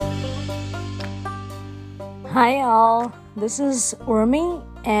Hi, all. This is Urmi,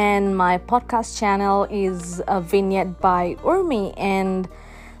 and my podcast channel is a Vignette by Urmi. And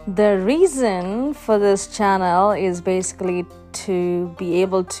the reason for this channel is basically to be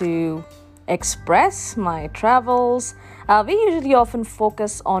able to express my travels. We usually often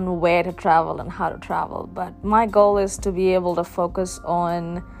focus on where to travel and how to travel, but my goal is to be able to focus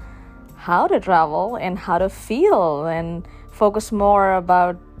on how to travel and how to feel and focus more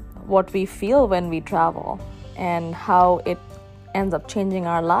about what we feel when we travel and how it ends up changing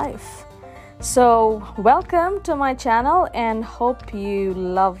our life. So, welcome to my channel and hope you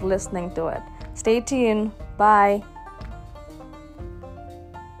love listening to it. Stay tuned. Bye.